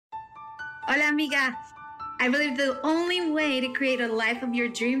Hola, amiga. I believe the only way to create a life of your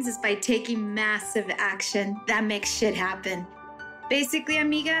dreams is by taking massive action that makes shit happen. Basically,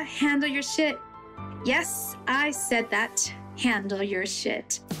 amiga, handle your shit. Yes, I said that. Handle your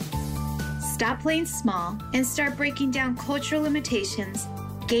shit. Stop playing small and start breaking down cultural limitations,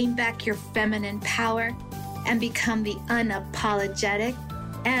 gain back your feminine power, and become the unapologetic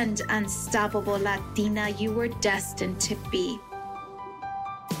and unstoppable Latina you were destined to be.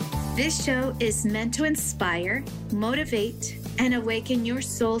 This show is meant to inspire, motivate, and awaken your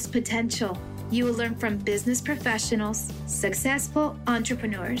soul's potential. You will learn from business professionals, successful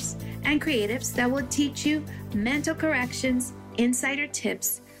entrepreneurs, and creatives that will teach you mental corrections, insider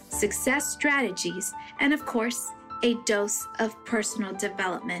tips, success strategies, and of course, a dose of personal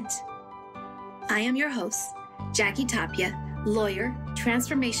development. I am your host, Jackie Tapia, lawyer,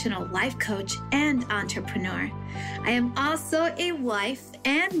 transformational life coach, and entrepreneur. I am also a wife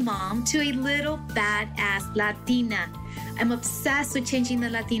and mom to a little badass Latina. I'm obsessed with changing the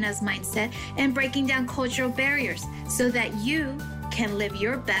Latina's mindset and breaking down cultural barriers so that you can live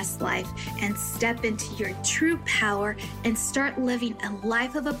your best life and step into your true power and start living a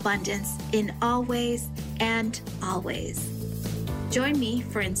life of abundance in all ways and always. Join me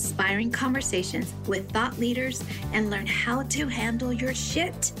for inspiring conversations with thought leaders and learn how to handle your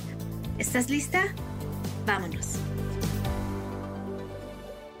shit. ¿Estás lista? Vámonos.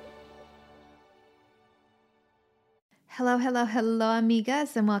 Hello,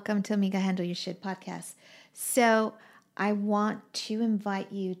 amigas, and welcome to Amiga Handle Your Shit podcast. So I want to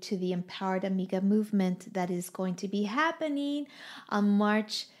invite you to the Empowered Amiga movement that is going to be happening on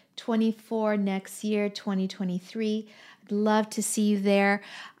March 24 next year, 2023. I'd love to see you there.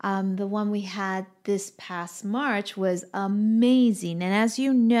 The one we had this past March was amazing. And as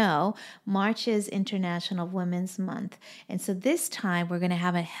you know, March is International Women's Month. And so this time we're going to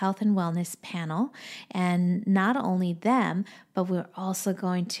have a health and wellness panel. And not only them, but we're also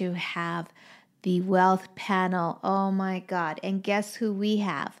going to have the wealth panel. Oh my God. And guess who we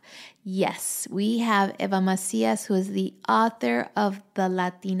have? Yes, we have Eva Macias, who is the author of The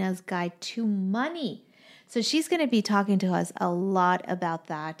Latina's Guide to Money. So she's going to be talking to us a lot about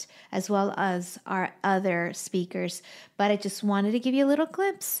that, as well as our other speakers. But I just wanted to give you a little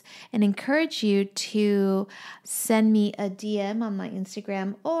glimpse and encourage you to send me a DM on my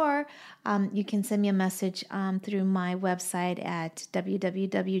Instagram, or you can send me a message through my website at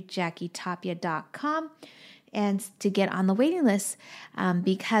www.jackietapia.com. And to get on the waiting list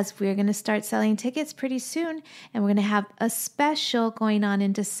because we're going to start selling tickets pretty soon. And we're going to have a special going on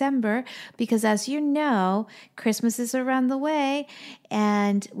in December because, as you know, Christmas is around the way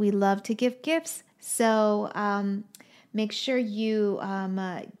and we love to give gifts. So make sure you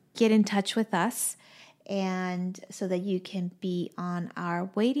get in touch with us, and so that you can be on our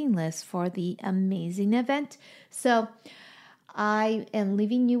waiting list for the amazing event. So I am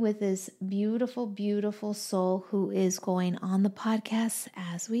leaving you with this beautiful, beautiful soul who is going on the podcast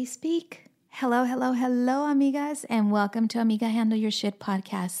as we speak. Hello, amigas, and welcome to Amiga Handle Your Shit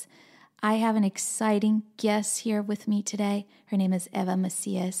podcast. I have an exciting guest here with me today. Her name is Eva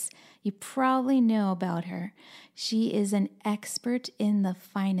Macias. You probably know about her. She is an expert in the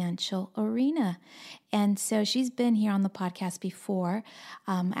financial arena. And so she's been here on the podcast before.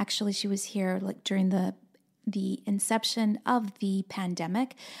 Actually, she was here during the inception of the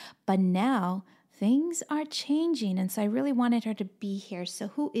pandemic, but now things are changing. And so I really wanted her to be here. So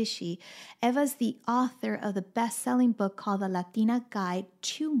who is she? Eva's the author of the best-selling book called The Latina Guide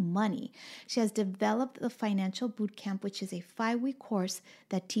to Money. She has developed the Financial Bootcamp, which is a 5-week course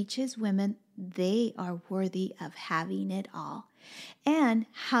that teaches women they are worthy of having it all and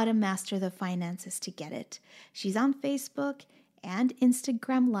how to master the finances to get it. She's on Facebook and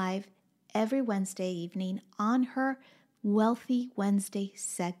Instagram Live every Wednesday evening on her Wealthy Wednesday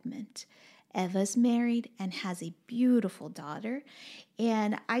segment. Eva's married and has a beautiful daughter.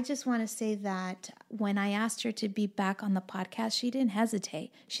 And I just want to say that when I asked her to be back on the podcast, she didn't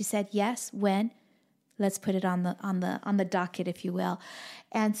hesitate. She said, yes, when? Let's put it on the docket, if you will.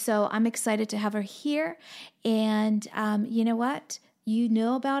 And so I'm excited to have her here. And you know what? You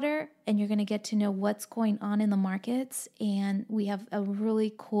know about her, and you're going to get to know what's going on in the markets. And we have a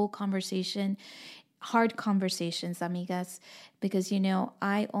really cool conversation, hard conversations, amigas, because, you know,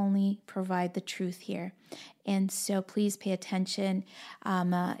 I only provide the truth here. And so please pay attention.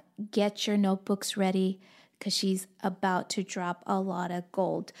 Get your notebooks ready because she's about to drop a lot of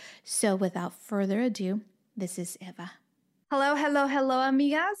gold. So without further ado, this is Eva. Hello,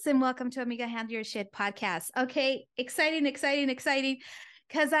 amigas, and welcome to Amiga Handle Your Shit podcast. Okay, exciting.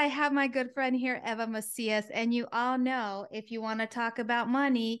 Because I have my good friend here, Eva Macias, and you all know if you want to talk about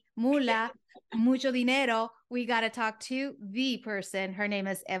money, mula, mucho dinero, we got to talk to the person. Her name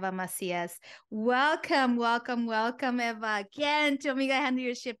is Eva Macias. Welcome, welcome, welcome, Eva, again to Amiga Handle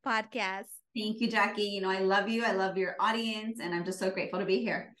Your Ship podcast. Thank you, Jackie. You know, I love you. I love your audience, and I'm just so grateful to be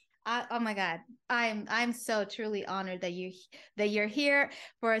here. Oh my God. I'm so truly honored that you're here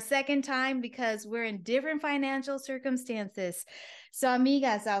for a second time because we're in different financial circumstances. So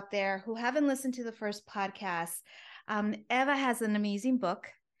amigas out there who haven't listened to the first podcast, Eva has an amazing book,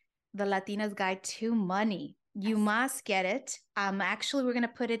 The Latina's Guide to Money. You must get it. Actually, we're going to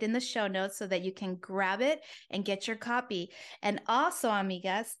put it in the show notes so that you can grab it and get your copy. And also,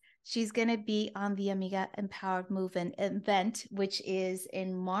 amigas, she's going to be on the Amiga Empowered Movement event, which is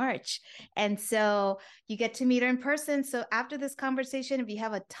in March. And so you get to meet her in person. So after this conversation, if you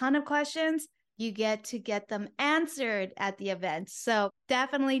have a ton of questions, you get to get them answered at the event. So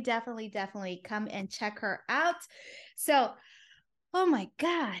definitely, definitely, definitely come and check her out. So, oh my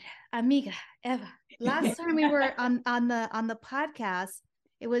God, amiga, Eva. Last time we were on the podcast,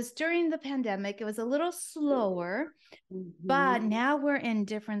 it was during the pandemic. It was a little slower, but now we're in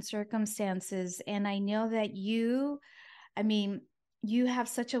different circumstances. And I know that you have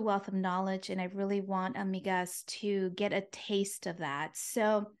such a wealth of knowledge, and I really want amigas to get a taste of that.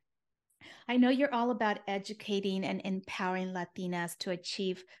 So I know you're all about educating and empowering Latinas to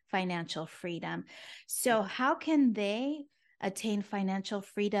achieve financial freedom. So how can they attain financial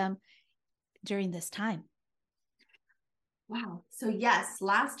freedom during this time? Wow. So yes,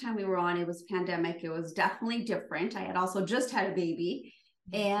 last time we were on, it was pandemic. It was definitely different. I had also just had a baby,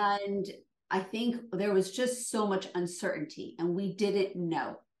 and I think there was just so much uncertainty and we didn't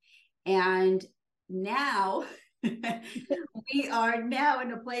know. And now we are now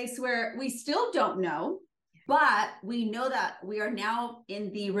in a place where we still don't know, but we know that we are now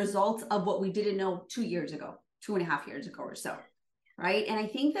in the results of what we didn't know 2 years ago, 2.5 years ago or so. Right. And I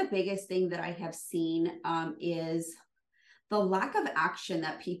think the biggest thing that I have seen is the lack of action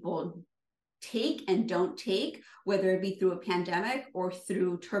that people take and don't take, whether it be through a pandemic or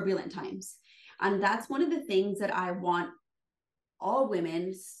through turbulent times. And that's one of the things that I want all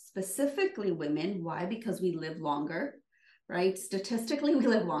women, specifically women. Why? Because we live longer, right? Statistically, we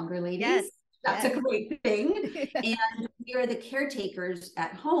live longer, ladies. Yes. That's a great thing. And we are the caretakers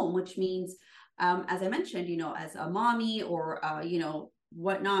at home, which means, as I mentioned, as a mommy or,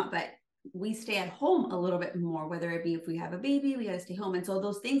 whatnot, but we stay at home a little bit more, whether it be if we have a baby, we got to stay home. And so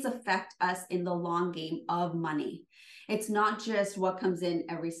those things affect us in the long game of money. It's not just what comes in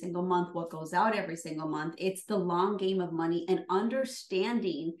every single month, what goes out every single month. It's the long game of money and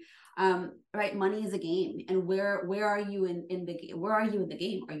understanding, right? Money is a game. And where are you in the game? Where are you in the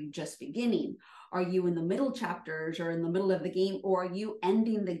game? Are you just beginning? Are you in the middle chapters or in the middle of the game, or are you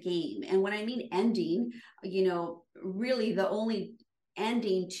ending the game? And when I mean ending, really the only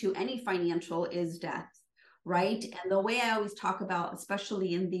ending to any financial is death, right? And the way I always talk about,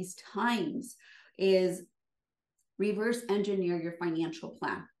 especially in these times, is reverse engineer your financial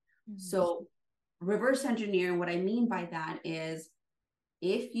plan. Mm-hmm. So reverse engineering, what I mean by that is,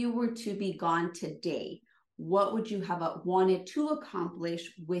 if you were to be gone today, what would you have wanted to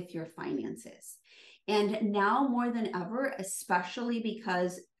accomplish with your finances? And now more than ever, especially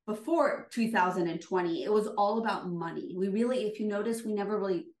because before 2020, it was all about money. We really, if you notice, we never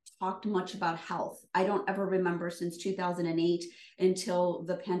really talked much about health. I don't ever remember since 2008 until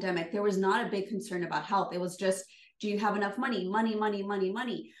the pandemic, there was not a big concern about health. It was just, do you have enough money? Money, money, money,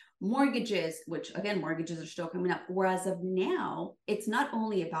 money. Mortgages, which again, mortgages are still coming up. Whereas of now, it's not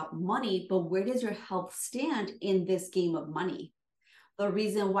only about money, but where does your health stand in this game of money? The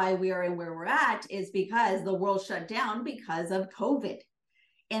reason why we are in where we're at is because the world shut down because of COVID.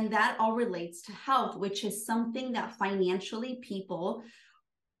 And that all relates to health, which is something that financially people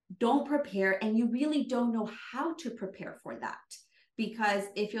don't prepare, and you really don't know how to prepare for that. Because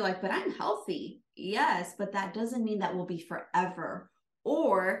if you're like, but I'm healthy, yes, but that doesn't mean that will be forever.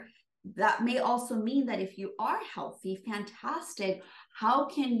 Or that may also mean that if you are healthy, fantastic, how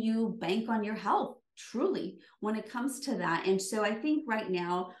can you bank on your health truly when it comes to that? And so I think right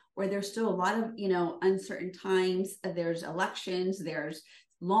now, where there's still a lot of, uncertain times, there's elections, there's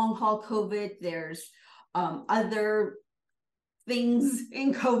long haul COVID, there's other things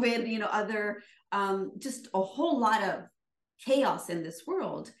in COVID, other just a whole lot of chaos in this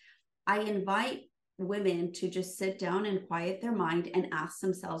world. I invite women to just sit down and quiet their mind and ask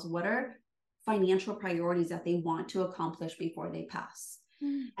themselves, what are financial priorities that they want to accomplish before they pass?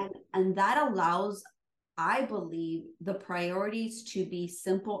 And that allows, I believe, the priorities to be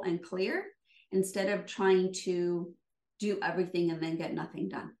simple and clear instead of trying to do everything and then get nothing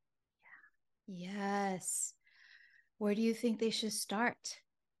done. Yes. Where do you think they should start?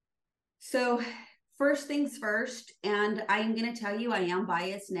 So first things first, and I'm going to tell you, I am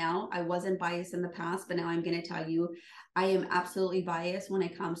biased now. I wasn't biased in the past, but now I'm going to tell you, I am absolutely biased when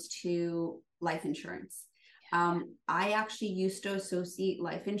it comes to life insurance. I actually used to associate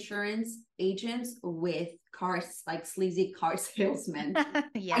life insurance agents with cars, like sleazy car salesmen.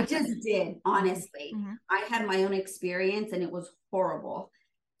 Yeah. I just did, honestly. Mm-hmm. I had my own experience and it was horrible.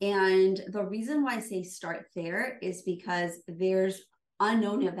 And the reason why I say start there is because there's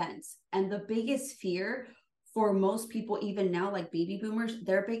unknown events. And the biggest fear for most people, even now, like baby boomers,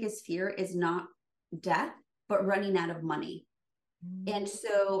 their biggest fear is not death, but running out of money. And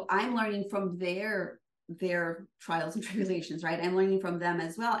so I'm learning from their trials and tribulations, right? I'm learning from them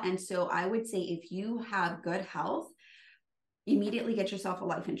as well. And so I would say if you have good health, immediately get yourself a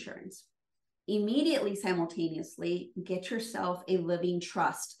life insurance. Immediately, simultaneously, get yourself a living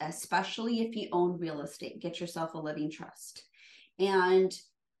trust, especially if you own real estate. Get yourself a living trust. And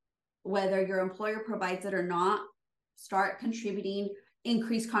whether your employer provides it or not, start contributing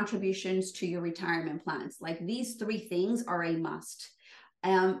increased contributions to your retirement plans. Like these three things are a must.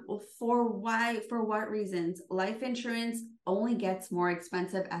 For what reasons? Life insurance only gets more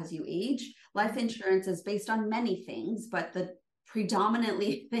expensive as you age. Life insurance is based on many things, but the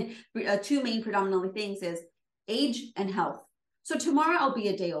predominantly two main predominantly things is age and health. So tomorrow I'll be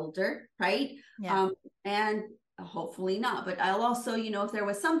a day older, right? Yeah. And hopefully not, but I'll also, if there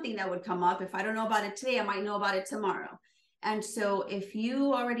was something that would come up, if I don't know about it today, I might know about it tomorrow. And so if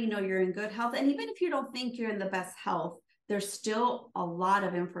you already know you're in good health, and even if you don't think you're in the best health, there's still a lot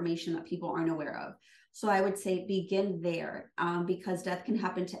of information that people aren't aware of. So I would say begin there, because death can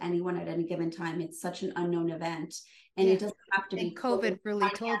happen to anyone at any given time. It's such an unknown event, and it doesn't have to be COVID really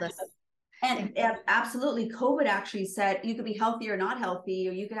told us. And absolutely, COVID actually said you could be healthy or not healthy,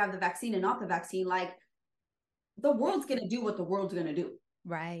 or you could have the vaccine and not the vaccine. Like the world's going to do what the world's going to do.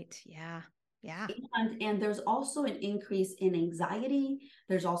 Right. Yeah. Yeah. And there's also an increase in anxiety.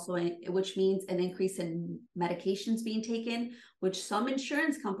 There's also, which means an increase in medications being taken, which some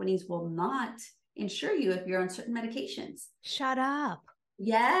insurance companies will not insure you if you're on certain medications. Shut up.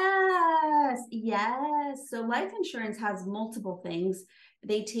 Yes. So life insurance has multiple things.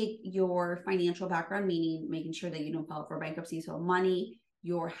 They take your financial background, meaning making sure that you don't file for bankruptcy, so money,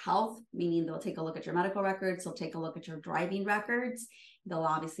 your health, meaning they'll take a look at your medical records, they'll take a look at your driving records, they'll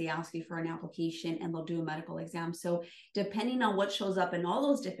obviously ask you for an application, and they'll do a medical exam. So depending on what shows up in all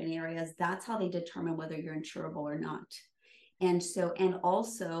those different areas, that's how they determine whether you're insurable or not. And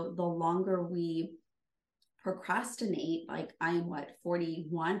also the longer we procrastinate, like I'm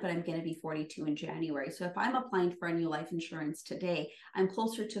 41, but I'm going to be 42 in January. So if I'm applying for a new life insurance today, I'm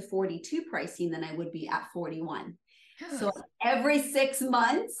closer to 42 pricing than I would be at 41. So every 6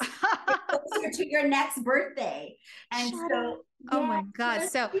 months, closer to your next birthday. And oh my God.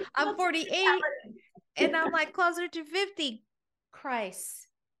 So I'm 48 and I'm like closer to 50. Christ.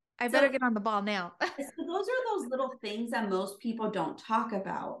 I better get on the ball now. So those are those little things that most people don't talk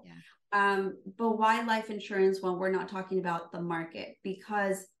about. Yeah. But why life insurance when we're not talking about the market?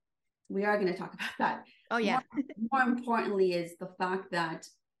 Because we are going to talk about that. Oh, yeah. More importantly is the fact that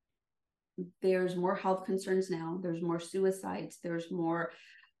there's more health concerns now. There's more suicides. There's more,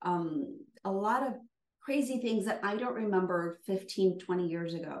 a lot of crazy things that I don't remember 15, 20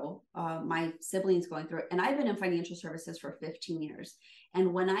 years ago, my siblings going through it. And I've been in financial services for 15 years.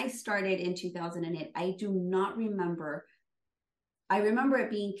 And when I started in 2008, I do not remember. I remember it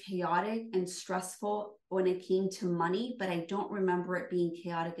being chaotic and stressful when it came to money, but I don't remember it being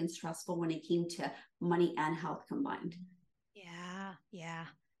chaotic and stressful when it came to money and health combined. Yeah.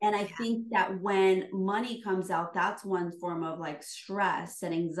 And I think that when money comes out, that's one form of like stress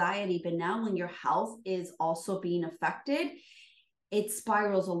and anxiety. But now when your health is also being affected, it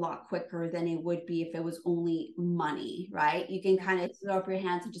spirals a lot quicker than it would be if it was only money, right? You can kind of throw up your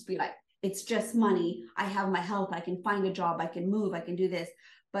hands and just be like, it's just money. I have my health. I can find a job. I can move. I can do this.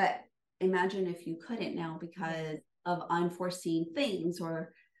 But imagine if you couldn't now because of unforeseen things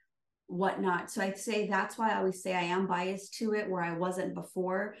or whatnot. So I'd say that's why I always say I am biased to it where I wasn't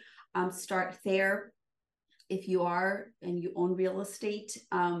before. Start there. If you are and you own real estate,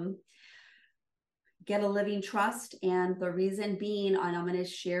 get a living trust. And the reason being, and I'm going to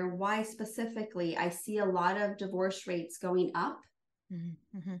share why specifically, I see a lot of divorce rates going up,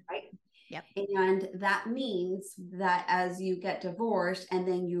 right? Yep. And that means that as you get divorced and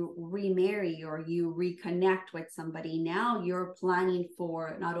then you remarry or you reconnect with somebody, now you're planning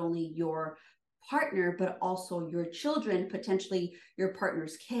for not only your partner, but also your children, potentially your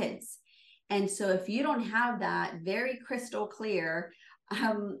partner's kids. And so if you don't have that very crystal clear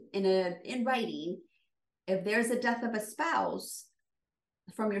in writing, if there's a death of a spouse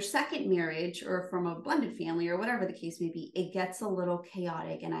from your second marriage or from a blended family or whatever the case may be, it gets a little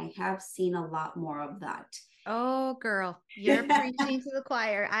chaotic. And I have seen a lot more of that. Oh, girl, you're preaching to the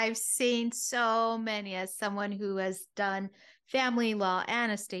choir. I've seen so many as someone who has done family law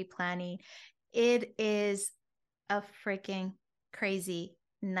and estate planning. It is a freaking crazy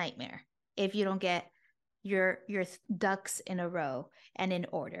nightmare if you don't get your ducks in a row and in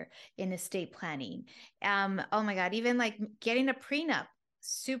order in estate planning. Oh my God, even like getting a prenup,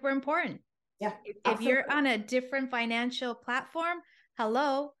 super important. Yeah. If you're on a different financial platform,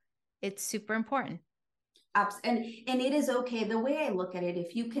 hello, it's super important. And it is okay. The way I look at it,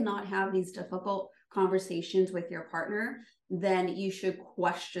 if you cannot have these difficult conversations with your partner, then you should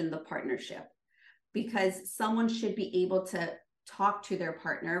question the partnership, because someone should be able to talk to their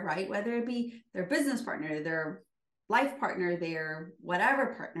partner, right? Whether it be their business partner, their life partner, their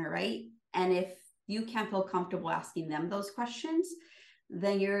whatever partner, right? And if you can't feel comfortable asking them those questions,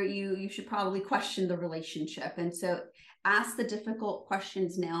 then you should probably question the relationship. And so ask the difficult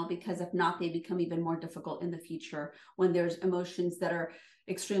questions now, because if not, they become even more difficult in the future when there's emotions that are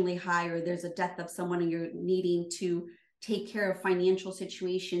extremely high, or there's a death of someone and you're needing to take care of financial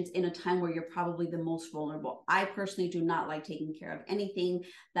situations in a time where you're probably the most vulnerable. I personally do not like taking care of anything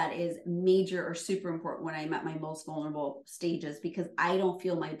that is major or super important when I'm at my most vulnerable stages, because I don't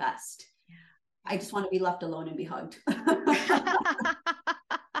feel my best. Yeah. I just want to be left alone and be hugged.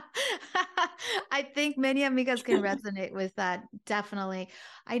 I think many amigas can resonate with that. Definitely.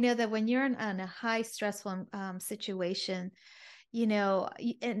 I know that when you're in a high stressful situation, you know,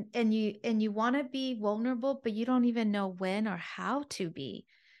 and you want to be vulnerable, but you don't even know when or how to be,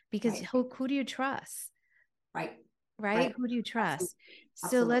 because right. who do you trust? Right. Right. Who do you trust?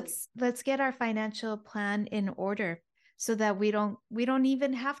 Absolutely. So let's get our financial plan in order so that we don't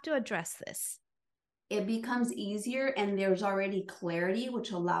even have to address this. It becomes easier, and there's already clarity,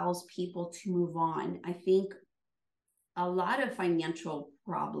 which allows people to move on. I think a lot of financial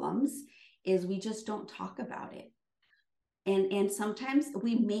problems is we just don't talk about it. And sometimes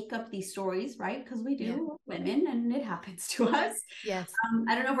we make up these stories, right? Because we do, women, and it happens to us. Yes.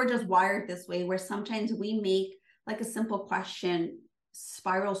 I don't know if we're just wired this way, where sometimes we make like a simple question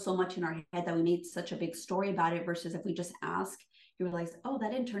spiral so much in our head that we made such a big story about it, versus if we just ask, you realize, oh,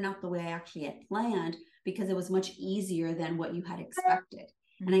 that didn't turn out the way I actually had planned, because it was much easier than what you had expected.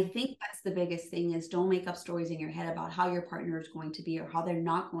 And I think that's the biggest thing, is don't make up stories in your head about how your partner is going to be or how they're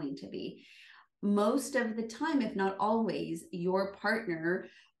not going to be. Most of the time, if not always, your partner,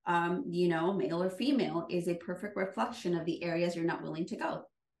 male or female, is a perfect reflection of the areas you're not willing to go.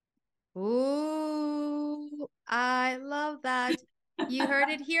 Ooh, I love that. You heard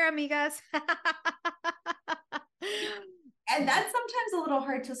it here, amigas. And that's sometimes a little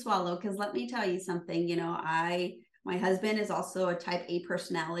hard to swallow, because let me tell you something, my husband is also a type A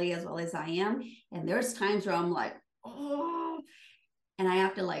personality as well as I am. And there's times where I'm like, oh, and I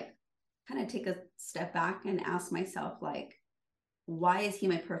have to like kind of take a step back and ask myself, like, why is he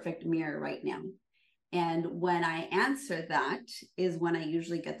my perfect mirror right now? And when I answer that is when I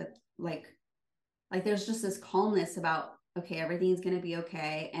usually get the like there's just this calmness about, okay, everything's going to be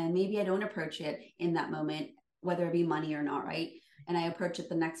okay. And maybe I don't approach it in that moment, whether it be money or not, right? And I approach it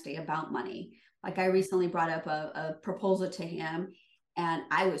the next day about money. Like I recently brought up a proposal to him, and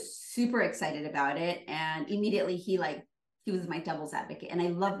I was super excited about it. And immediately he was my devil's advocate. And I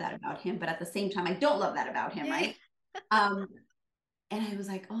love that about him. But at the same time, I don't love that about him, right? And I was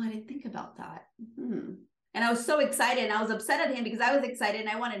like, oh, I didn't think about that. And I was so excited, and I was upset at him because I was excited and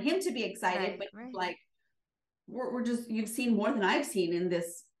I wanted him to be excited. But like, we're just, you've seen more than I've seen in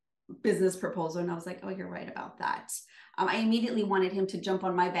this business proposal. And I was like, oh, you're right about that. I immediately wanted him to jump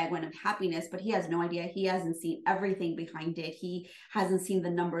on my bandwagon of happiness, but he has no idea. He hasn't seen everything behind it. He hasn't seen the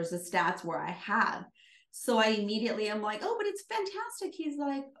numbers, the stats where I have. So I immediately am like, oh, but it's fantastic. He's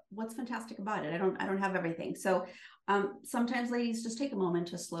like, what's fantastic about it? I don't have everything. So sometimes, ladies, just take a moment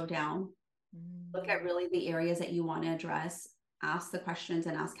to slow down, look at really the areas that you want to address, ask the questions,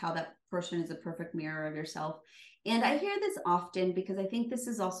 and ask how that person is a perfect mirror of yourself. And I hear this often because I think this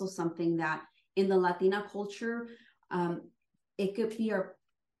is also something that in the Latina culture, it could be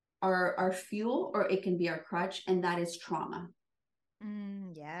our fuel, or it can be our crutch, and that is trauma.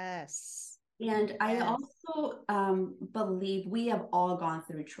 Yes. And I also believe we have all gone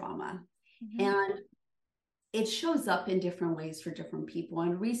through trauma. And it shows up in different ways for different people.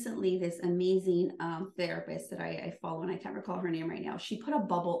 And recently, this amazing therapist that I follow, and I can't recall her name right now, she put a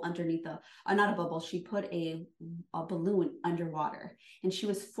bubble underneath not a bubble, she put a balloon underwater, and she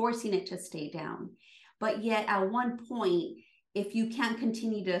was forcing it to stay down. But yet at one point, if you can't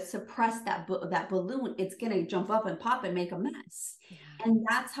continue to suppress that balloon, it's going to jump up and pop and make a mess. Yeah. And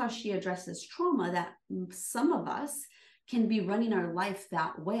that's how she addresses trauma, that some of us can be running our life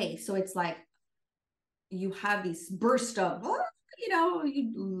that way. So it's like, you have these bursts of,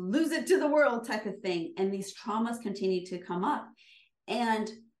 you lose it to the world type of thing. And these traumas continue to come up. And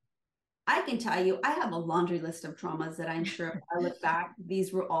I can tell you, I have a laundry list of traumas that I'm sure if I look back,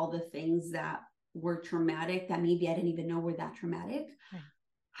 these were all the things that were traumatic that maybe I didn't even know were that traumatic. Right.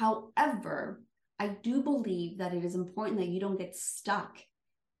 However, I do believe that it is important that you don't get stuck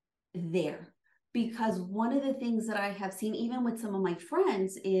there. Because one of the things that I have seen, even with some of my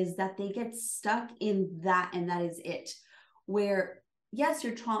friends, is that they get stuck in that, and that is it. Where, yes,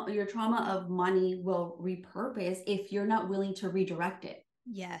 your trauma of money will repurpose if you're not willing to redirect it.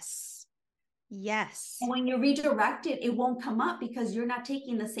 Yes. Yes. And when you redirect it, it won't come up because you're not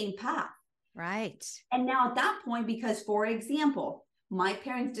taking the same path. Right. And now at that point, because, for example, my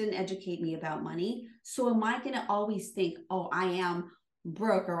parents didn't educate me about money. So am I going to always think, oh, I am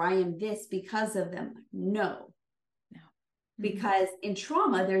broke or I am this because of them? No. Because in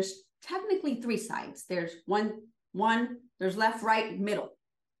trauma, there's technically three sides. There's one, there's left, right, middle,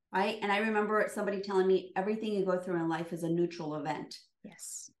 right? And I remember somebody telling me everything you go through in life is a neutral event.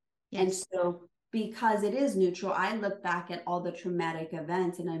 Yes. And so because it is neutral, I look back at all the traumatic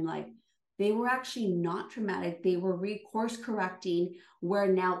events and I'm like, they were actually not traumatic. They were course correcting where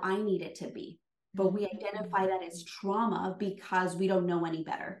now I need it to be. But we identify that as trauma because we don't know any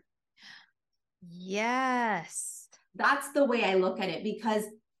better. Yes. That's the way I look at it, because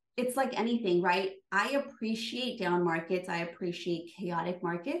it's like anything, right? I appreciate down markets. I appreciate chaotic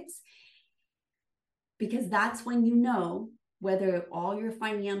markets, because that's when you know whether all your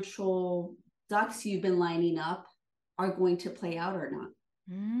financial ducks you've been lining up are going to play out or not.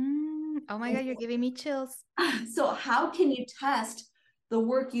 Oh my God, you're giving me chills. So how can you test the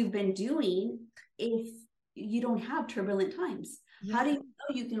work you've been doing if you don't have turbulent times? Yeah. How do you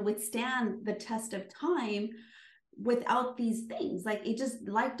know you can withstand the test of time without these things? Like, it just,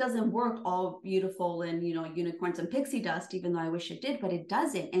 life doesn't work all beautiful and, unicorns and pixie dust, even though I wish it did, but it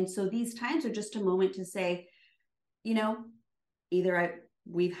doesn't. And so these times are just a moment to say, either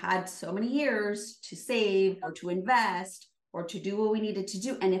we've had so many years to save or to invest or to do what we needed to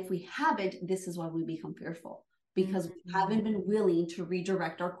do. And if we haven't, this is why we become fearful, because we haven't been willing to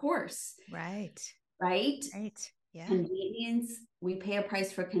redirect our course. Right. Yeah. Convenience. We pay a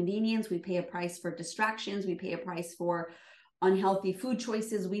price for convenience. We pay a price for distractions. We pay a price for unhealthy food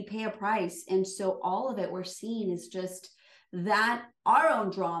choices. We pay a price. And so all of it we're seeing is just that, our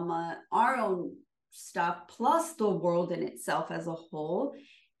own drama, our own stuff, plus the world in itself as a whole.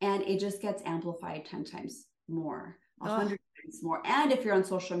 And it just gets amplified 10 times more. 100 times more. And if you're on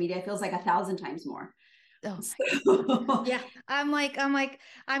social media, it feels like 1,000 times more. So. Yeah.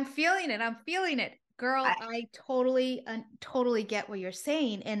 I'm feeling it. I'm feeling it. Girl, I totally get what you're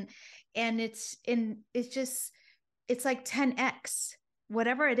saying. And it's like 10x,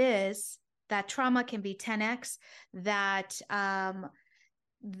 whatever it is, that trauma can be 10x, that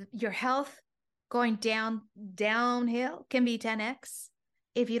your health going downhill can be 10x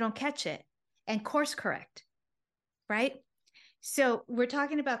if you don't catch it and course correct. Right? So we're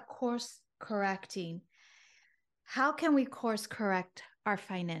talking about course correcting. How can we course correct our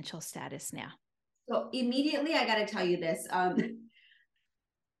financial status now? So immediately, I got to tell you this.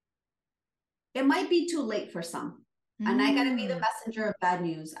 It might be too late for some. And I got to be the messenger of bad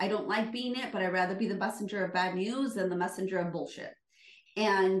news. I don't like being it, but I'd rather be the messenger of bad news than the messenger of bullshit.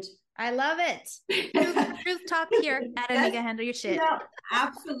 And I love it. Truth talk here at Amiga Handle Your Shit.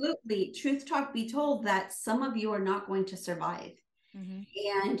 Absolutely. Truth talk be told that some of you are not going to survive.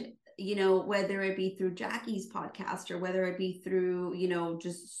 And, whether it be through Jackie's podcast or whether it be through,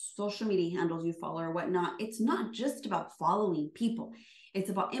 just social media handles you follow or whatnot, it's not just about following people. It's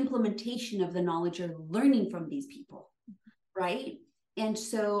about implementation of the knowledge you're learning from these people. Right. And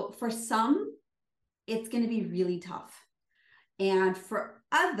so for some, it's going to be really tough. And for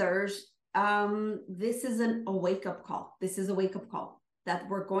others, this isn't a wake-up call. This is a wake-up call that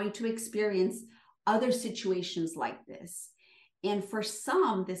we're going to experience other situations like this. And for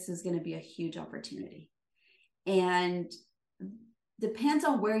some, this is going to be a huge opportunity. And depends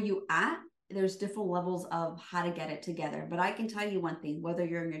on where you at. There's different levels of how to get it together. But I can tell you one thing, whether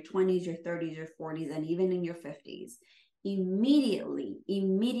you're in your 20s, your 30s, your 40s, and even in your 50s,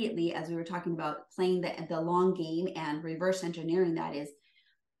 immediately, as we were talking about playing the long game and reverse engineering, that is,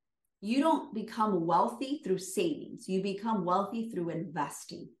 you don't become wealthy through savings. You become wealthy through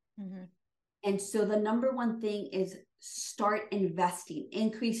investing. Mm-hmm. And so the number one thing is start investing,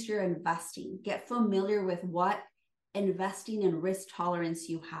 increase your investing, get familiar with what investing and risk tolerance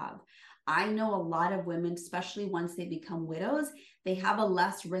you have. I know a lot of women, especially once they become widows, they have a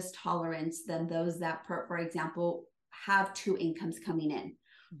less risk tolerance than those that, for example, have two incomes coming in,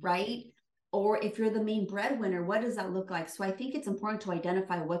 right? Or if you're the main breadwinner, what does that look like? So I think it's important to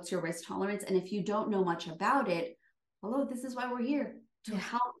identify what's your risk tolerance. And if you don't know much about it, hello, this is why we're here, to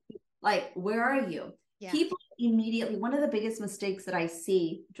help you. Like, where are you? Yeah. People immediately, one of the biggest mistakes that I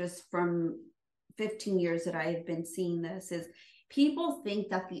see just from 15 years that I've been seeing this is people think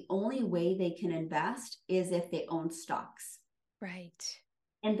that the only way they can invest is if they own stocks. Right.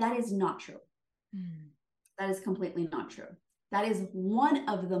 And that is not true. That is completely not true. That is one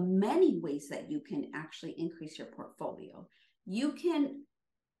of the many ways that you can actually increase your portfolio. You can,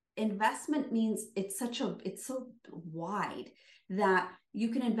 investment means it's so wide that you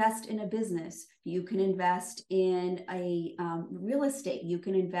can invest in a business, you can invest in a real estate, you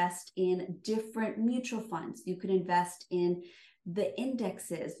can invest in different mutual funds, you can invest in the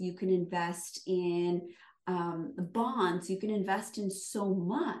indexes, you can invest in bonds, you can invest in so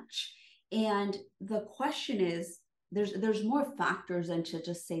much. And the question is, there's more factors than to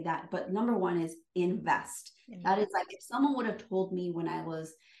just say that, but number one is invest. That is like, if someone would have told me when I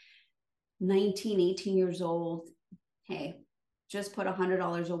was 19, 18 years old, hey, just put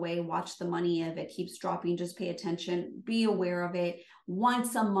 $100 away, watch the money. If it keeps dropping, just pay attention, be aware of it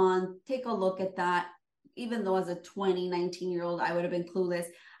once a month, take a look at that. Even though as a 20, 19-year-old, I would have been clueless.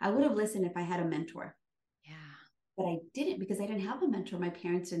 I would have listened if I had a mentor. Yeah. But I didn't, because I didn't have a mentor. My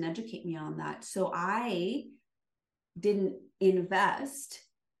parents didn't educate me on that. So I didn't invest.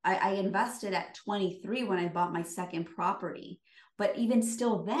 I invested at 23 when I bought my second property. But even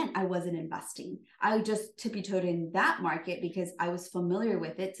still then, I wasn't investing. I just tippy-toed in that market because I was familiar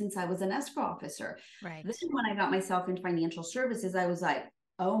with it since I was an escrow officer. Right. Then when I got myself into financial services, I was like,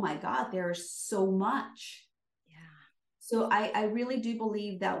 oh my God, there's so much. Yeah. So I really do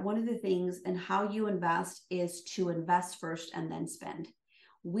believe that one of the things and how you invest is to invest first and then spend.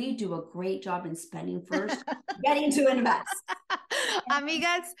 We do a great job in spending first, getting to invest.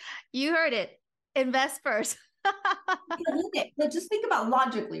 Amigas, you heard it. Invest first. But just think about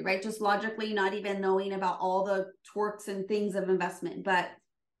logically, right? Just logically, not even knowing about all the twerks and things of investment. But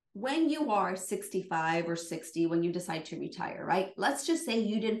when you are 65 or 60, when you decide to retire, right? Let's just say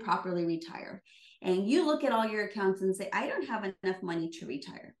you didn't properly retire and you look at all your accounts and say, I don't have enough money to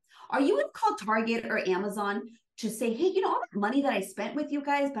retire. Are you going to call Target or Amazon to say, hey, all that money that I spent with you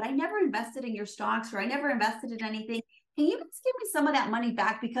guys, but I never invested in your stocks or I never invested in anything. Can you just give me some of that money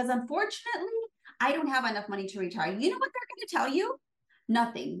back? Because unfortunately, I don't have enough money to retire. You know what they're going to tell you?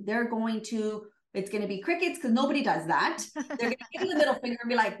 Nothing. It's going to be crickets because nobody does that. They're going to give you the middle finger and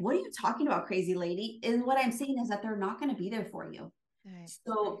be like, what are you talking about, crazy lady? And what I'm saying is that they're not going to be there for you. Right.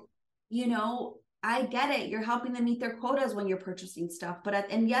 So, I get it. You're helping them meet their quotas when you're purchasing stuff.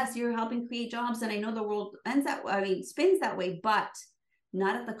 And yes, you're helping create jobs. And I know the world spins that way, but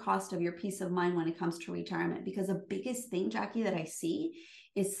not at the cost of your peace of mind when it comes to retirement. Because the biggest thing, Jackie, that I see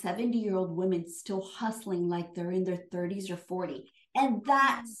is 70-year-old women still hustling like they're in their 30s or 40. And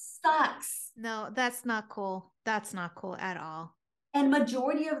that sucks. No, that's not cool. That's not cool at all. And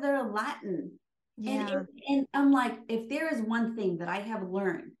majority of them are Latin. Yeah. And I'm like, if there is one thing that I have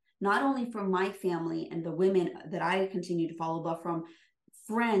learned, not only from my family and the women that I continue to follow, but from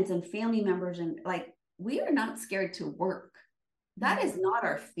friends and family members, and like, we are not scared to work. That is not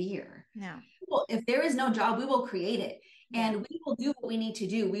our fear. No. Well, if there is no job, we will create it. Yeah. And we will do what we need to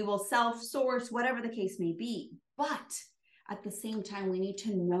do. We will self-source, whatever the case may be. But at the same time, we need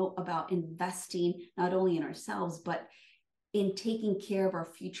to know about investing, not only in ourselves, but in taking care of our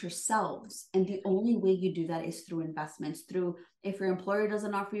future selves. And the only way you do that is through investments, if your employer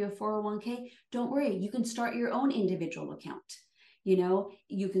doesn't offer you a 401k, don't worry, you can start your own individual account.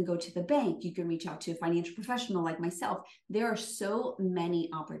 You can go to the bank, you can reach out to a financial professional like myself. There are so many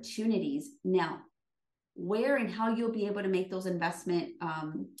opportunities. Now, where and how you'll be able to make those investment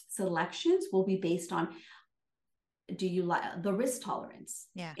selections will be based on, do you like the risk tolerance?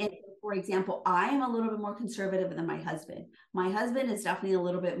 Yeah. And for example, I am a little bit more conservative than my husband. My husband is definitely a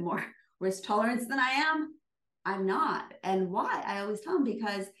little bit more risk tolerance than I am. I'm not. And why? I always tell him,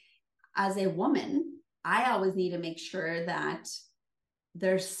 because as a woman, I always need to make sure that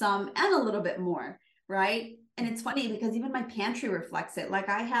there's some and a little bit more, right? And it's funny because even my pantry reflects it. Like,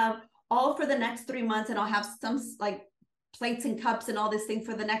 I have all for the next 3 months, and I'll have some like plates and cups and all this thing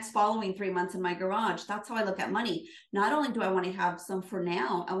for the next following 3 months in my garage. That's how I look at money. Not only do I want to have some for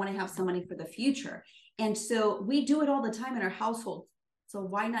now, I want to have some money for the future. And so we do it all the time in our household. So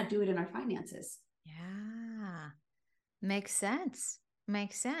why not do it in our finances? Yeah. Makes sense.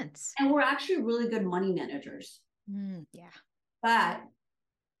 Makes sense. And we're actually really good money managers. Yeah. But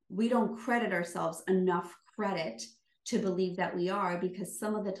we don't credit ourselves enough credit to believe that we are, because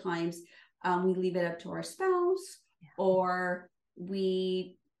some of the times we leave it up to our spouse, or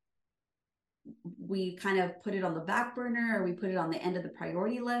we kind of put it on the back burner, or we put it on the end of the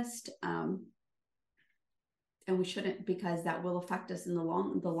priority list. And we shouldn't, because that will affect us in the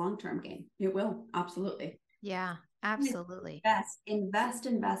long-term game. It will, absolutely. Yeah, absolutely. Invest.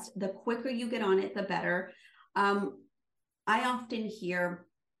 The quicker you get on it, the better. I often hear,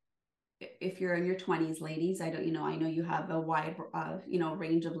 if you're in your 20s, ladies, I know you have a wide,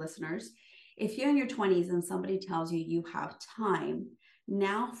 range of listeners. If you're in your 20s and somebody tells you have time,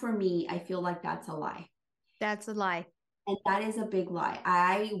 now for me, I feel like that's a lie. That's a lie. And that is a big lie.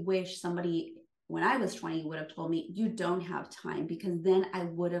 I wish somebody, when I was 20, would have told me you don't have time, because then I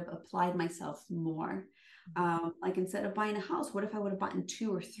would have applied myself more. Like, instead of buying a house, what if I would have bought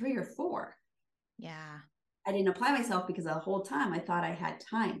 2 or 3 or 4? Yeah. I didn't apply myself because the whole time I thought I had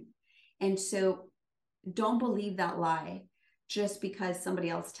time. And so don't believe that lie just because somebody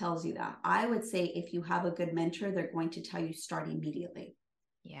else tells you that. I would say if you have a good mentor, they're going to tell you start immediately.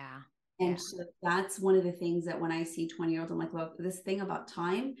 Yeah. And so that's one of the things that when I see 20-year-olds, I'm like, look, this thing about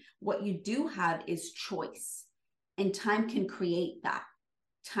time, what you do have is choice, and time can create that.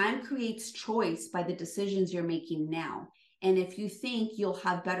 Time creates choice by the decisions you're making now. And if you think you'll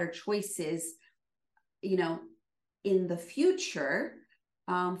have better choices, in the future,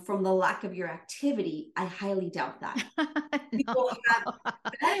 from the lack of your activity, I highly doubt that. You will have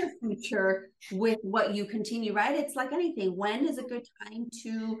a better future with what you continue, right? It's like anything. When is a good time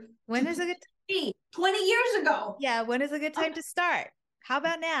to 20 years ago? Yeah, when is a good time to start? How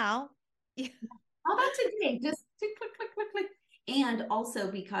about now? How about today? Just click, click, click, click, click. And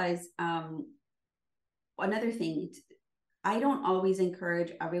also because another thing, I don't always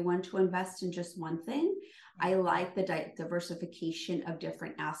encourage everyone to invest in just one thing. I like the diversification of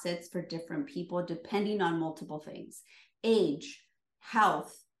different assets for different people, depending on multiple things: age,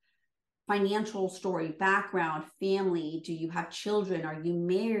 health, financial story, background, family. Do you have children? Are you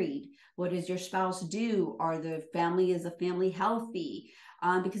married? What does your spouse do? Is the family healthy?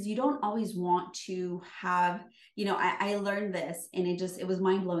 Because you don't always want to have, I learned this, and it was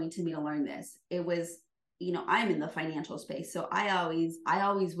mind blowing to me to learn this. It was, I'm in the financial space. So I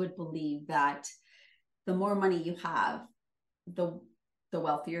always would believe that the more money you have, the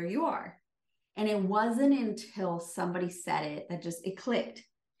wealthier you are. And it wasn't until somebody said it that it clicked.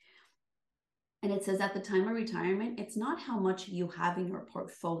 And it says, at the time of retirement, it's not how much you have in your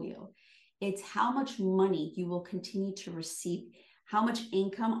portfolio. It's how much money you will continue to receive, how much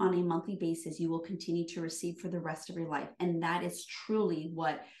income on a monthly basis you will continue to receive for the rest of your life. And that is truly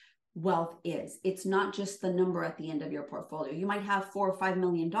what wealth is. It's not just the number at the end of your portfolio. You might have $4 or $5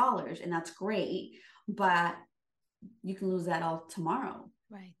 million, and that's great, but you can lose that all tomorrow.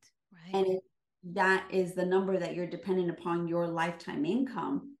 Right. And if that is the number that you're dependent upon your lifetime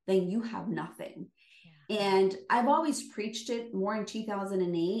income, then you have nothing. Yeah. And I've always preached it more in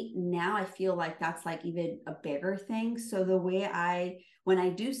 2008. Now I feel like that's like even a bigger thing. So the way when I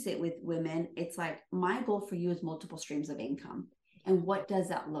do sit with women, it's like, my goal for you is multiple streams of income. And what does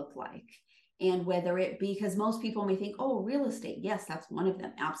that look like? And whether it be, because most people may think, oh, real estate. Yes, that's one of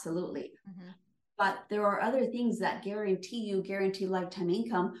them. Absolutely. Mm-hmm. But there are other things that guarantee lifetime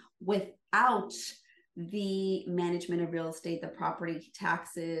income without the management of real estate, the property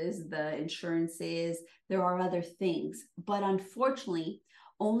taxes, the insurances. There are other things. But unfortunately,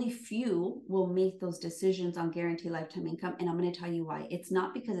 only few will make those decisions on guaranteed lifetime income. And I'm going to tell you why. It's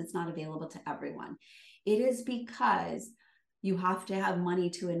not because it's not available to everyone. It is because you have to have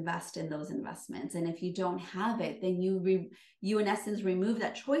money to invest in those investments. And if you don't have it, then you in essence remove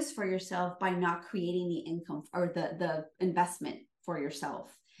that choice for yourself by not creating the income or the investment for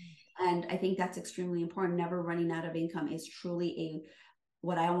yourself. And I think that's extremely important. Never running out of income is truly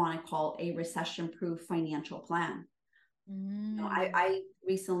what I want to call a recession-proof financial plan. I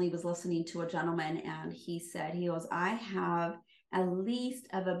recently was listening to a gentleman, and he goes, I have at least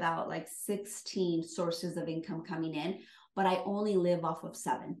of about like 16 sources of income coming in, but I only live off of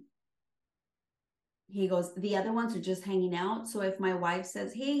 7. He goes, the other ones are just hanging out. So if my wife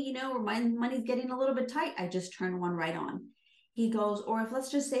says, hey, my money's getting a little bit tight, I just turn one right on. He goes, or if let's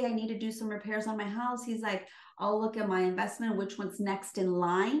just say I need to do some repairs on my house, he's like, I'll look at my investment, which one's next in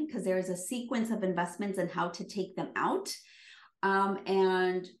line, because there is a sequence of investments and how to take them out.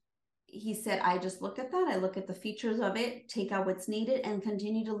 And he said, I just look at that. I look at the features of it, take out what's needed, and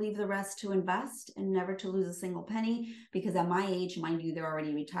continue to leave the rest to invest and never to lose a single penny. Because at my age, mind you, they're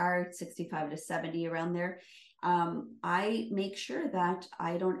already retired, 65 to 70, around there. I make sure that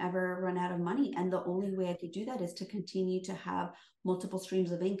I don't ever run out of money. And the only way I could do that is to continue to have multiple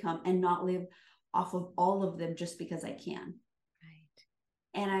streams of income and not live off of all of them just because I can.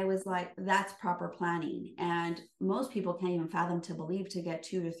 And I was like, that's proper planning. And most people can't even fathom to believe to get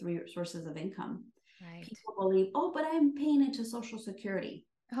 2 to 3 sources of income. Right. People believe, oh, but I'm paying into Social Security.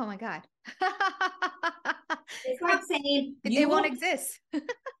 Oh my God. It's like saying it won't exist.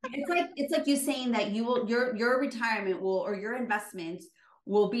 it's like you saying that you will your retirement will, or your investments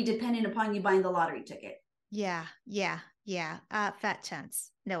will be dependent upon you buying the lottery ticket. Yeah. Fat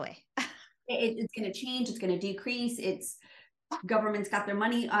chance. No way. It's going to change. It's going to decrease. It's government's got their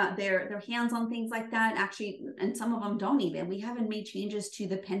money, their hands on things like that. Actually, and some of them don't even. We haven't made changes to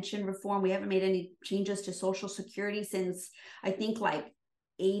the pension reform. We haven't made any changes to Social Security since I think like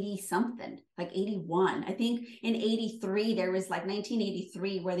 80 something, like 81. I think in 83, there was like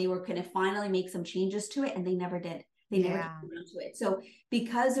 1983 where they were going to finally make some changes to it, and they never did. They never came around to it. So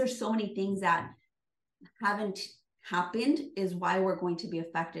because there's so many things that haven't happened is why we're going to be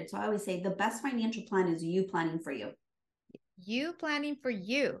affected. So I always say the best financial plan is you planning for you. You planning for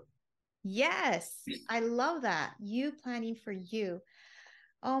you. Yes, I love that. You planning for you.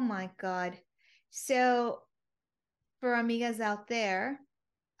 Oh my God. So for amigas out there,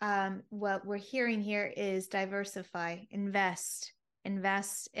 what we're hearing here is diversify, invest in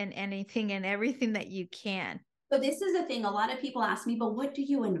anything and everything that you can. So this is the thing. A lot of people ask me, but what do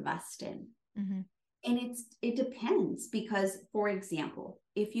you invest in? Mm-hmm. And it depends, because, for example,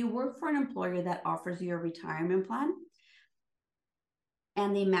 if you work for an employer that offers you a retirement plan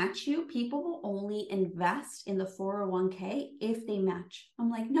and they match you, people will only invest in the 401k if they match.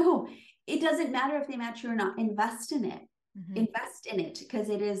 I'm like, no, it doesn't matter if they match you or not. Invest in it. Mm-hmm. Invest in it, because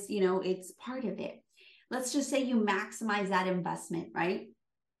it is, it's part of it. Let's just say you maximize that investment, right?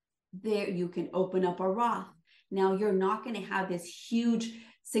 There, you can open up a Roth. Now, you're not going to have this huge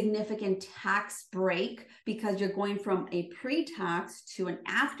significant tax break because you're going from a pre-tax to an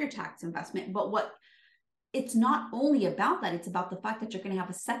after-tax investment. But it's not only about that, it's about the fact that you're going to have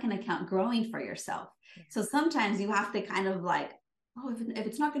a second account growing for yourself. Yeah. So sometimes you have to kind of like, oh, if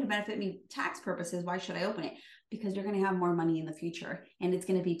it's not going to benefit me tax purposes, why should I open it? Because you're going to have more money in the future and it's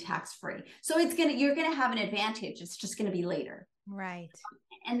going to be tax-free. So you're going to have an advantage. It's just going to be later. Right.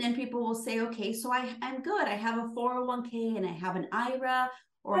 And then people will say, okay, so I'm good. I have a 401k and I have an IRA,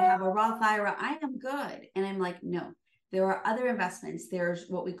 or I have a Roth IRA. I am good. And I'm like, no, there are other investments. There's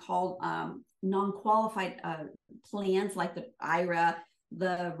what we call non-qualified plans, like the IRA,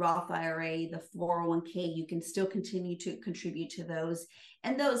 the Roth IRA, the 401k. You can still continue to contribute to those.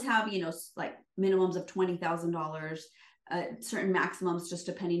 And those have, like minimums of $20,000, certain maximums, just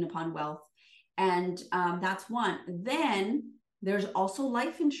depending upon wealth. And that's one. Then there's also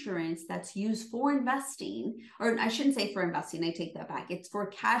life insurance that's used for investing, or I shouldn't say for investing, I take that back. It's for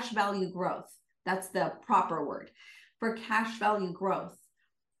cash value growth. That's the proper word, for cash value growth.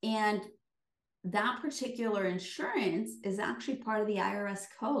 And that particular insurance is actually part of the IRS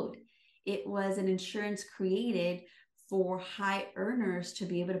code. It was an insurance created for high earners to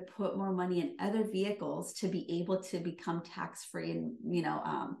be able to put more money in other vehicles to be able to become tax-free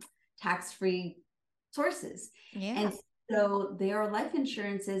and, tax-free sources. Yeah. And so there are life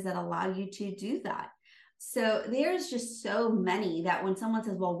insurances that allow you to do that. So there's just so many that when someone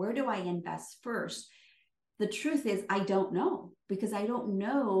says, well, where do I invest first? The truth is, I don't know, because I don't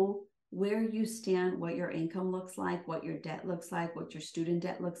know where you stand, what your income looks like, what your debt looks like, what your student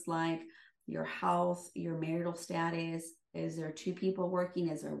debt looks like, your health, your marital status. Is there 2 people working?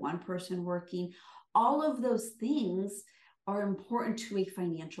 Is there 1 person working? All of those things are important to a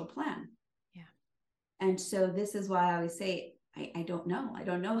financial plan. And so this is why I always say, I don't know. I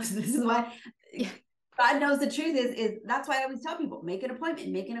don't know. This is why God knows the truth is that's why I always tell people, make an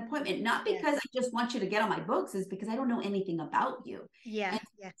appointment. Not because I just want you to get on my books, is because I don't know anything about you. Yeah.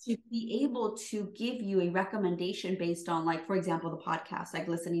 And to be able to give you a recommendation based on, like, for example, the podcast, like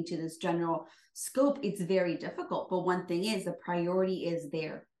listening to this general scope, it's very difficult. But one thing is, the priority is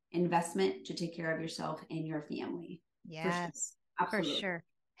there. Investment to take care of yourself and your family. Yes, for sure.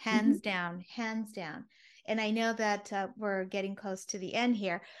 Hands down. And I know that we're getting close to the end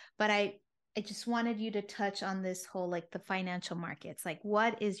here, but I just wanted you to touch on this whole, like, the financial markets. Like,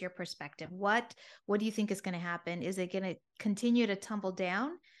 what is your perspective? What do you think is going to happen? Is it going to continue to tumble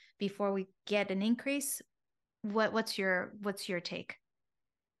down before we get an increase? What's your take?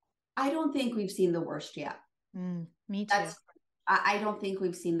 I don't think we've seen the worst yet. Me too. That's I don't think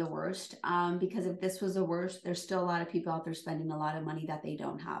we've seen the worst, because if this was the worst, there's still a lot of people out there spending a lot of money that they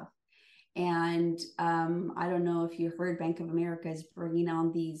don't have. And I don't know if you heard, Bank of America is bringing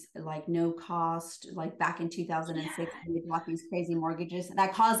on these like no cost, like back in 2006, Yeah. we bought these crazy mortgages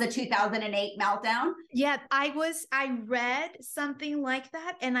that caused the 2008 meltdown. Yeah, I read something like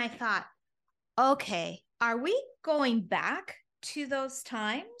that and I thought, okay, are we going back to those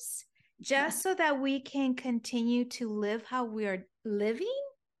times just so that we can continue to live how we are living?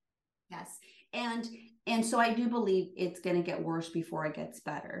 Yes. And so I do believe it's going to get worse before it gets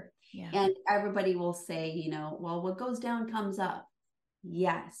better. Yeah. And everybody will say, well, what goes down comes up.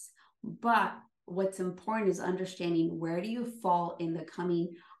 Yes. But what's important is understanding, where do you fall in the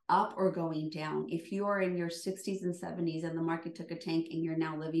coming up or going down. If you are in your 60s and 70s and the market took a tank and you're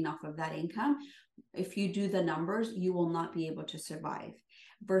now living off of that income, if you do the numbers, you will not be able to survive,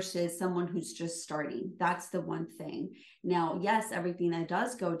 versus someone who's just starting. That's the one thing. Now, yes, everything that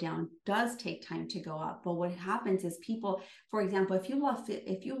does go down does take time to go up. But what happens is people, for example, if you lost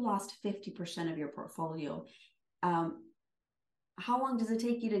 50% of your portfolio, how long does it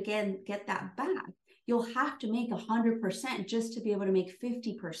take you to get that back? You'll have to make 100% just to be able to make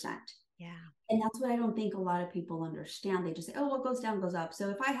 50%. Yeah. And that's what I don't think a lot of people understand. They just say, oh, what goes down goes up. So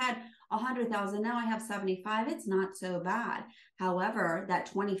if I had 100,000, now I have 75, it's not so bad. However, that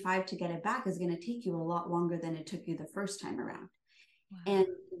 25 to get it back is going to take you a lot longer than it took you the first time around. Wow. And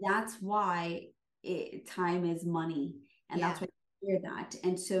that's why time is money. And that's why I hear that.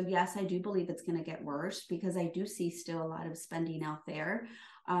 And so, yes, I do believe it's going to get worse, because I do see still a lot of spending out there.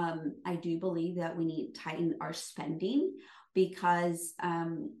 I do believe that we need to tighten our spending, because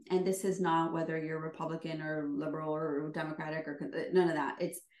and this is not whether you're Republican or liberal or Democratic or none of that.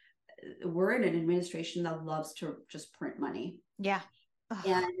 We're in an administration that loves to just print money. Yeah.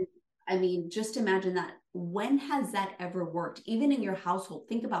 And I mean, just imagine that. When has that ever worked? Even in your household,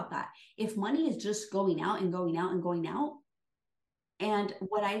 think about that. If money is just going out and going out and going out, and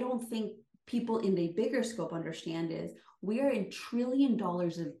what I don't think people in the bigger scope understand is, we are in $1 trillion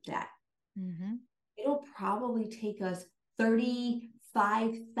of debt. Mm-hmm. It'll probably take us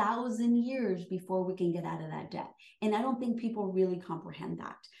 35,000 years before we can get out of that debt. And I don't think people really comprehend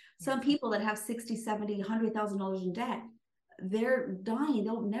that. Yeah. Some people that have 60, 70, $100,000 in debt, they're dying.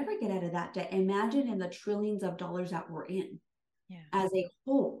 They'll never get out of that debt. Imagine in the trillions of dollars that we're in, as a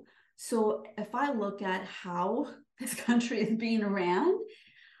whole. So if I look at how this country is being ran,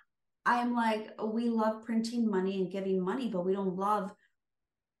 I'm like, we love printing money and giving money, but we don't love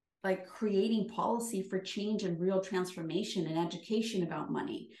like creating policy for change and real transformation and education about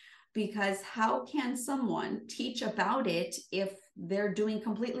money. Because how can someone teach about it if they're doing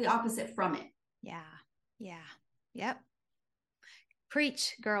completely opposite from it? Yeah. Yeah. Yep.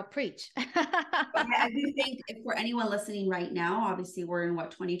 Preach, girl, preach. I do think, for anyone listening right now, obviously we're in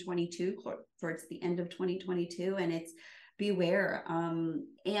 2022, towards the end of 2022, and it's beware. And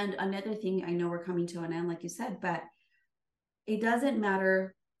another thing, I know we're coming to an end, like you said, but it doesn't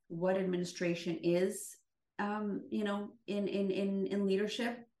matter what administration is, in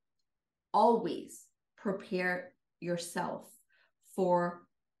leadership. Always prepare yourself for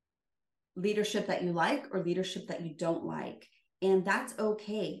leadership that you like or leadership that you don't like. And that's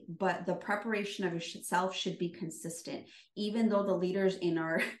okay. But the preparation of yourself should be consistent. Even though the leaders in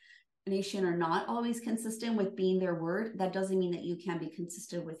our nation are not always consistent with being their word, that doesn't mean that you can't be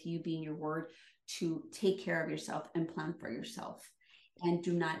consistent with you being your word, to take care of yourself and plan for yourself. And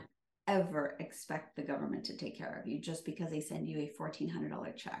do not ever expect the government to take care of you just because they send you a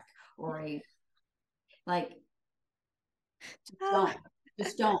 $1,400 check or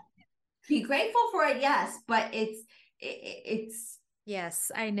just don't. Be grateful for it, yes, but it's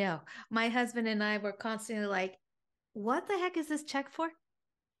yes, I know. My husband and I were constantly like, what the heck is this check for?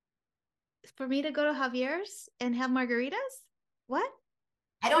 For me to go to Javier's and have margaritas? What?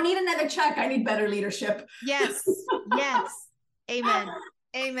 I don't need another check. I need better leadership. Yes. Yes. Amen.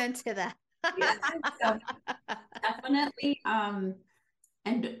 Amen to that. Yeah, so definitely. And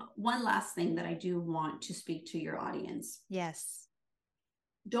one last thing that I do want to speak to your audience. Yes.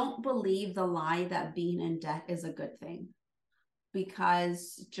 Don't believe the lie that being in debt is a good thing,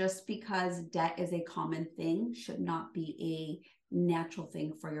 because just because debt is a common thing should not be a natural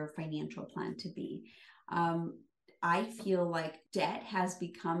thing for your financial plan to be. I feel like debt has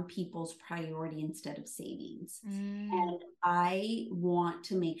become people's priority instead of savings. And I want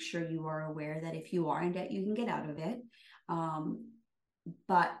to make sure you are aware that if you are in debt, you can get out of it,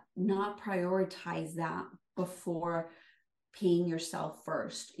 but not prioritize that before paying yourself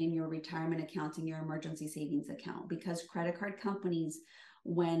first in your retirement account and your emergency savings account, because credit card companies,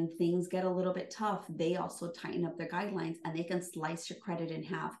 when things get a little bit tough, they also tighten up their guidelines and they can slice your credit in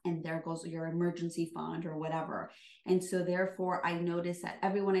half, and there goes your emergency fund or whatever. And so therefore I notice that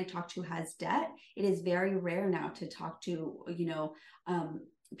everyone I talk to has debt. It is very rare now to talk to,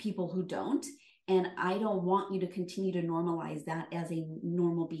 people who don't. And I don't want you to continue to normalize that as a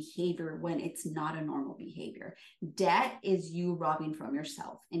normal behavior when it's not a normal behavior. Debt is you robbing from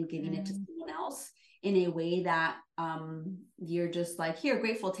yourself and giving it to someone else in a way that you're just like, here,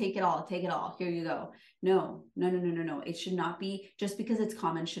 grateful, take it all, here you go. No. It should not be, just because it's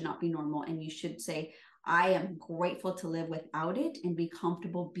common should not be normal. And you should say, I am grateful to live without it and be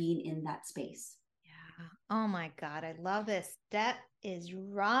comfortable being in that space. Yeah. Oh my God, I love this. Debt is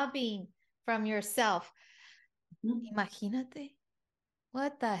robbing from yourself. Imagínate.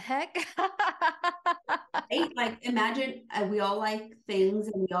 What the heck? Right? Like, imagine we all like things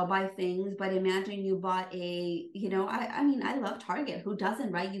and we all buy things, but imagine you bought I mean, I love Target. Who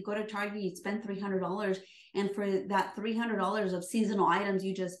doesn't, right? You go to Target, you spend $300, and for that $300 of seasonal items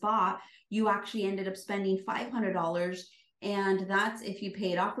you just bought, you actually ended up spending $500. And that's if you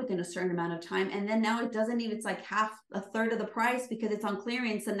pay it off within a certain amount of time. And then now it doesn't even, it's like a third of the price because it's on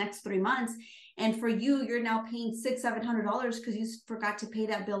clearance the next 3 months. And for you, you're now paying $600-700 because you forgot to pay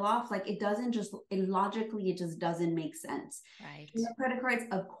that bill off. Like, it logically, it just doesn't make sense. Right. Credit cards,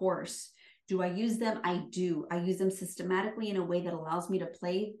 of course. Do I use them? I do. I use them systematically in a way that allows me to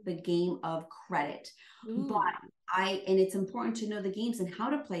play the game of credit. Ooh. And it's important to know the games and how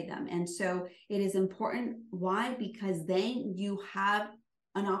to play them. And so it is important. Why? Because then you have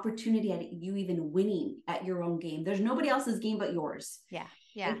an opportunity at you even winning at your own game. There's nobody else's game but yours. Yeah.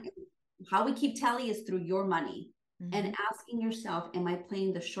 And how we keep tally is through your money. And asking yourself, am I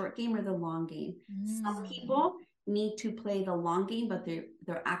playing the short game or the long game? Some people need to play the long game, but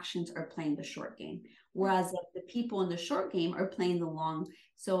their actions are playing the short game. Whereas the people in the short game are playing the long.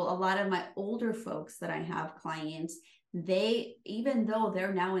 So a lot of my older folks that I have clients, they, even though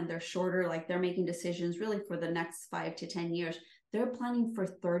they're now in their shorter, like they're making decisions really for the next 5 to 10 years, they're planning for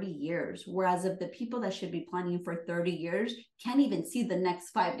 30 years. Whereas of the people that should be planning for 30 years can't even see the next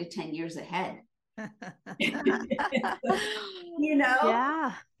 5 to 10 years ahead.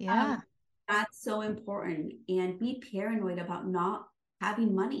 Yeah. That's so important. And be paranoid about not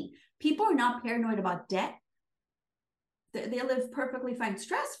having money. People are not paranoid about debt. They live perfectly fine.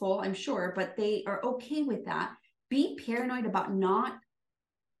 Stressful, I'm sure, but they are okay with that. Be paranoid about not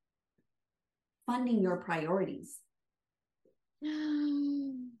funding your priorities.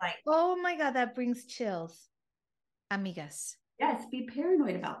 Like, oh my God, that brings chills. Amigas. Yes, be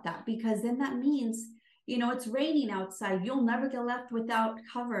paranoid about that, because then that means, it's raining outside. You'll never get left without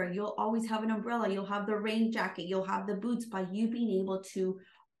cover. You'll always have an umbrella. You'll have the rain jacket. You'll have the boots, by you being able to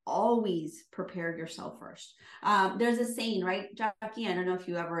always prepare yourself first. There's a saying, right, Jackie? I don't know if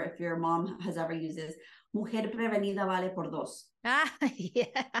your mom has ever used this. Mujer prevenida vale por dos.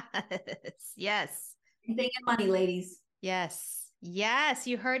 Yes. Thing in money, ladies. Yes.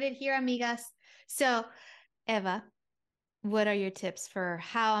 You heard it here, amigas. So, Eva, what are your tips for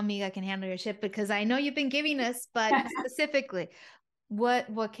how Amiga can handle your ship? Because I know you've been giving us, but specifically,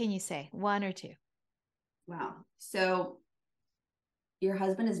 what can you say? 1 or 2? Wow. So your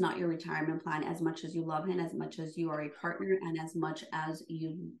husband is not your retirement plan as much as you love him, as much as you are a partner, and as much as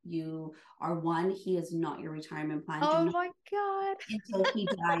you are one. He is not your retirement plan. Oh my God. Until he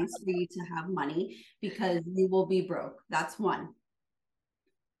dies for you to have money, because you will be broke. That's 1.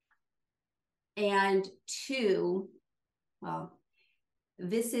 And 2, well,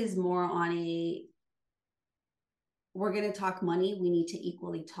 this is more on we're going to talk money. We need to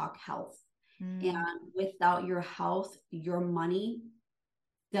equally talk health. And without your health, your money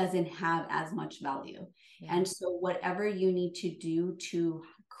doesn't have as much value. Yeah. And so whatever you need to do to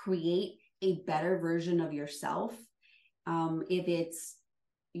create a better version of yourself, if it's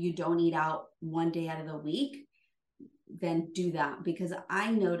you don't eat out 1 day out of the week, then do that. Because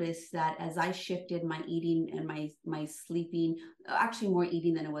I noticed that as I shifted my eating and my sleeping, actually more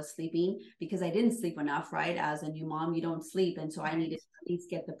eating than it was sleeping, because I didn't sleep enough, right? As a new mom, you don't sleep. And so I needed to at least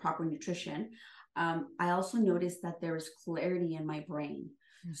get the proper nutrition. I also noticed that there was clarity in my brain.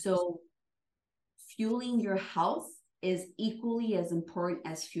 So fueling your health is equally as important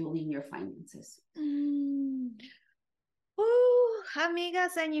as fueling your finances. Ooh,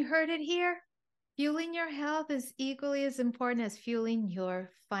 amigas, and you heard it here. Fueling your health is equally as important as fueling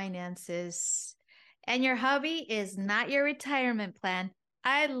your finances. And your hubby is not your retirement plan.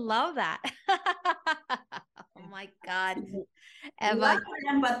 I love that. Oh my God. Eva.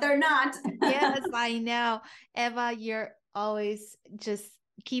 Them, but they're not. Yes, I know. Eva, always just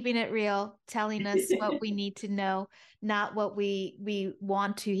keeping it real, telling us what we need to know, not what we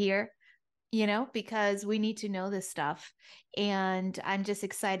want to hear, because we need to know this stuff. And I'm just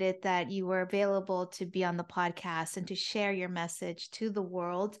excited that you were available to be on the podcast and to share your message to the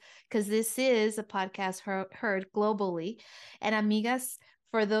world, because this is a podcast heard globally. And amigas,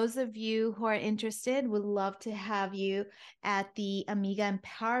 for those of you who are interested, would love to have you at the Amiga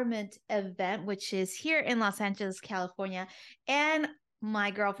Empowerment event, which is here in Los Angeles, California. And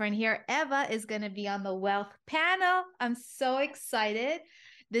my girlfriend here, Eva, is going to be on the wealth panel. I'm so excited.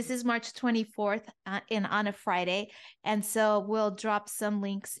 This is March 24th on a Friday. And so we'll drop some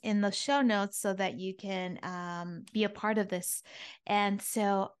links in the show notes so that you can be a part of this. And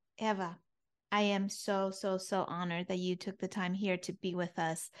so, Eva, I am so honored that you took the time here to be with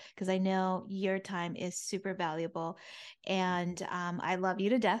us, because I know your time is super valuable. And I love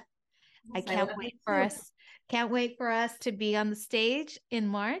you to death. Yes, Can't wait for us to be on the stage in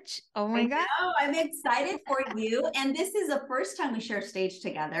March. Oh my God. I'm excited for you. And this is the first time we share stage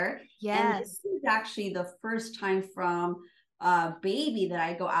together. Yes. And this is actually the first time from baby that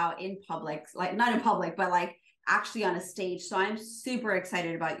I go out in public, like not in public, but like actually on a stage. So I'm super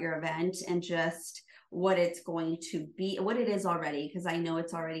excited about your event and just what it's going to be, what it is already, because I know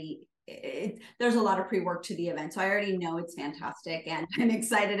it's already there's a lot of pre-work to the event. So I already know it's fantastic and I'm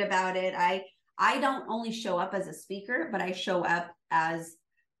excited about it. I don't only show up as a speaker, but I show up as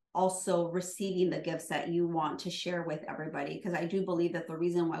also receiving the gifts that you want to share with everybody. Because I do believe that the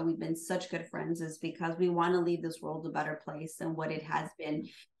reason why we've been such good friends is because we want to leave this world a better place than what it has been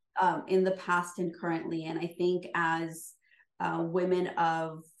in the past and currently. And I think as women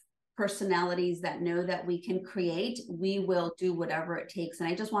of personalities that know that we can create, we will do whatever it takes. And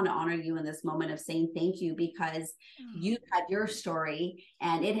I just want to honor you in this moment of saying thank you, because you've had your story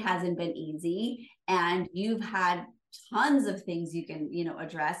and it hasn't been easy, and you've had tons of things you can,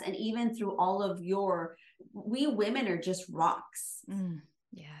 address. And even through all of we women are just rocks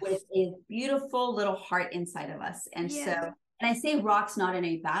with a beautiful little heart inside of us. And and I say rocks not in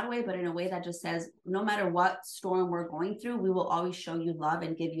a bad way, but in a way that just says, no matter what storm we're going through, we will always show you love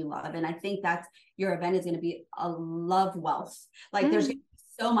and give you love. And I think that's your event is going to be a love wealth. Like there's going to be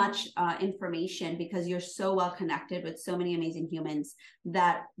so much information, because you're so well connected with so many amazing humans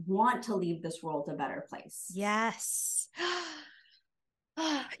that want to leave this world a better place. Yes.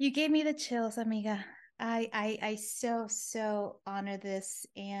 You gave me the chills, amiga. I so honor this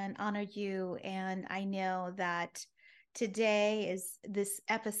and honor you. And I know that this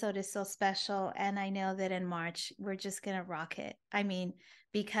episode is so special, and I know that in March we're just gonna rock it. I mean,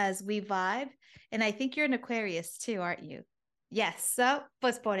 because we vibe, and I think you're an Aquarius too, aren't you? Yes. So,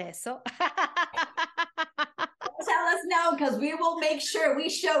 pues por eso. Tell us now, because we will make sure we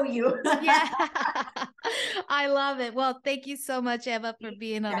show you. Yeah, I love it. Well, thank you so much, Eva, for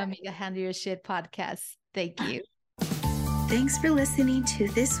being on Amiga Handle Your Shit podcast. Thank you. Thanks for listening to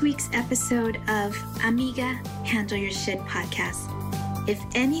this week's episode of Amiga Handle Your Shit podcast. If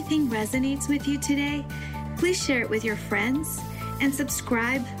anything resonates with you today, please share it with your friends and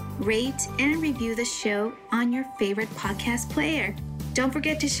subscribe, rate, and review the show on your favorite podcast player. Don't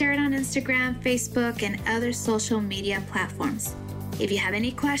forget to share it on Instagram, Facebook, and other social media platforms. If you have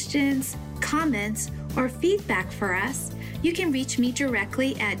any questions, comments, or feedback for us, you can reach me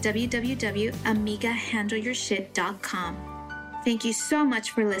directly at www.amigahandleyourshit.com. Thank you so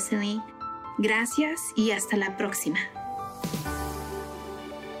much for listening. Gracias y hasta la próxima.